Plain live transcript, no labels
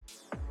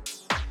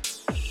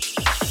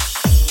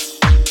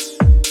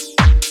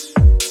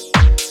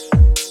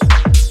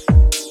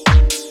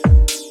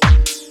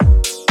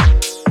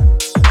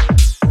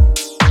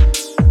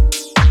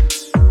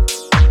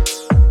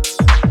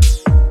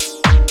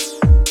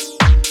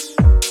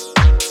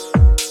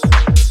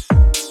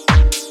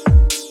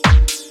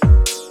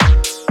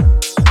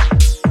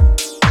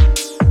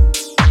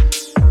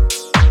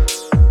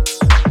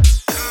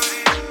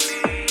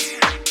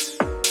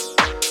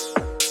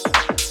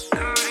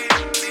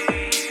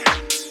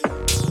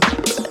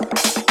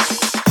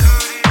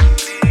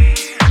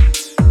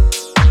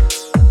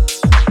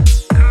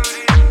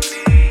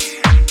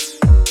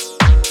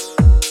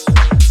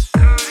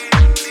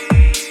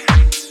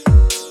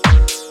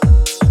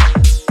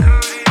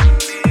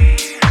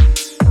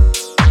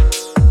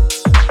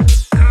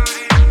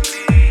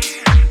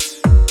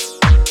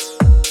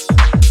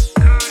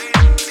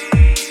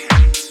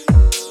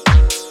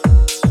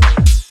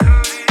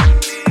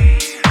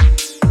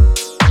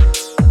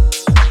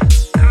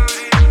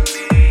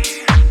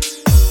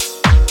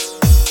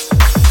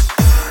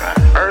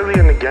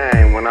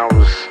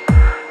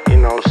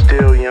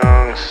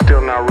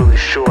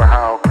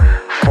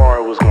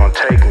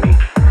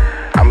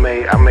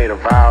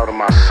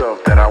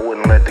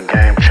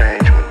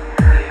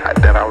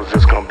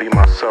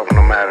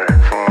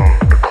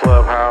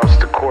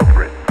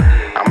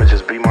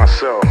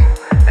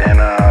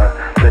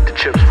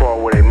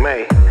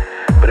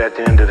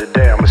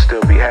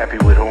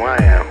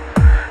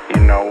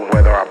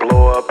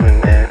up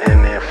and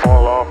then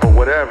fall off or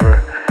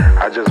whatever,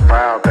 I just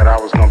vowed that I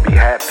was gonna be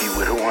happy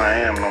with who I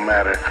am no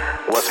matter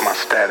what's my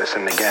status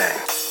in the game.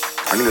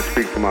 I need to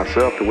speak for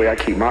myself. The way I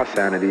keep my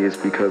sanity is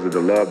because of the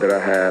love that I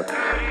have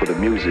for the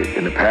music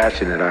and the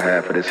passion that I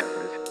have for this.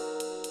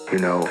 You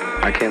know,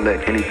 I can't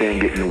let anything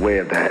get in the way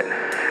of that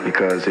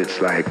because it's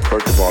like,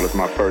 first of all, it's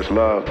my first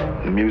love,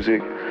 the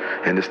music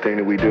and this thing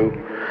that we do.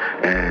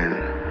 And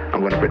I'm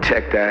going to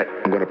protect that.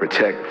 I'm going to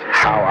protect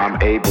how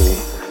I'm able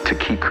to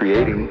keep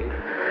creating.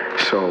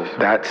 So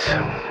that's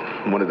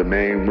one of the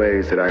main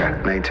ways that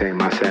I maintain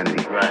my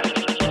sanity.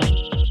 Right.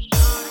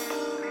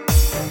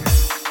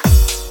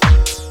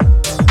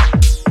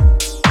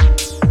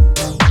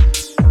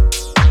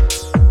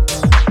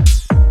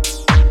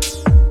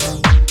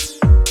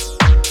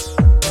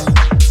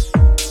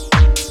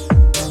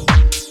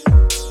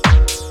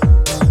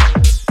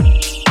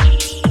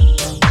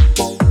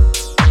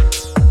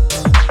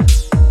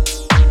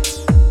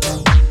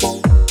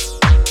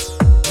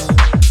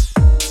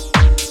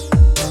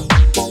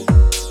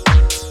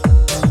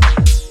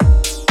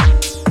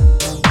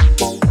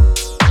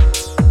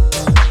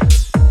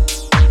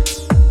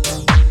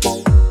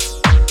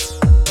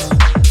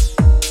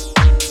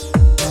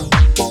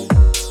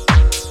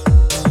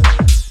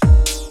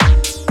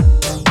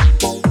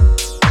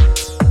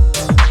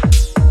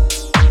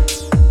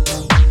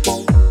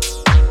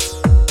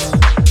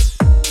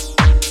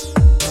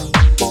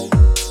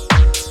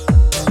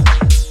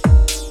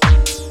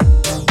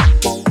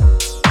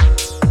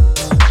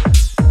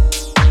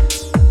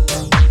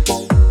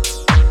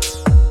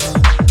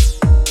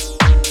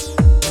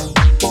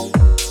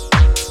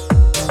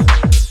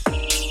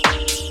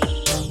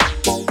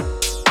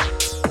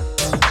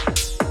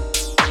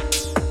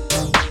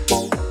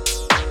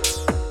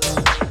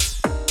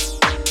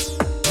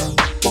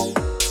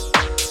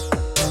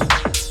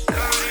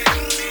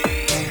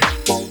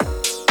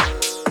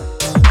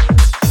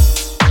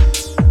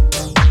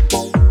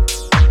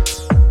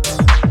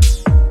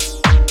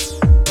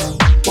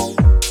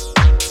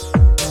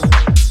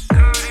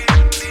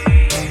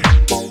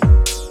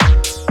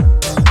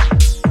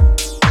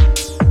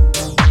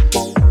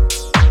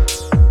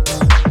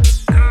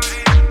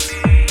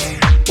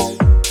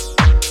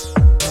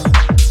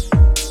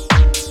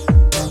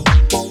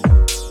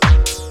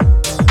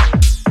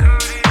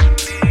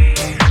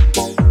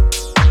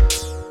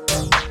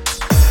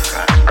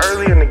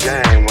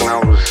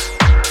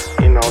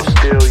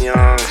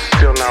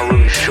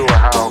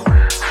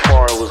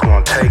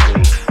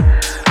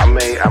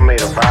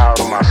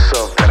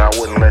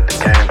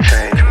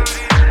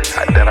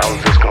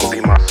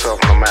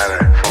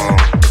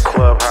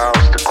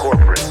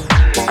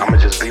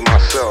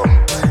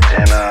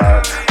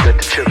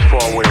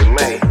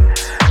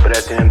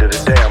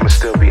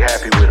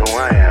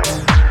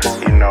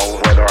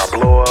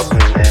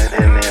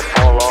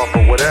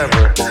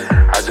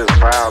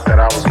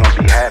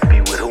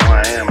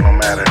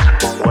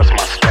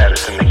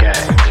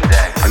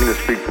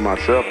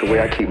 The way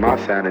I keep my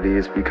sanity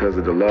is because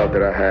of the love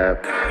that I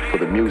have for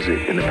the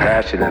music and the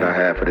passion that I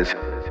have for this.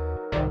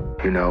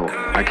 You know,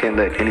 I can't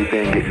let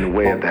anything get in the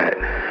way of that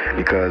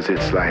because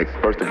it's like,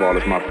 first of all,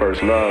 it's my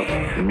first love,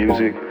 the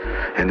music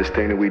and this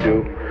thing that we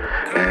do.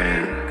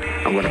 And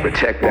I'm going to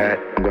protect that.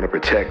 I'm going to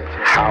protect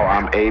how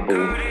I'm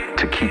able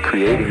to keep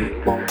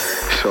creating.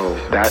 So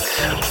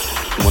that's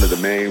one of the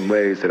main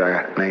ways that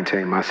I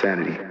maintain my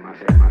sanity.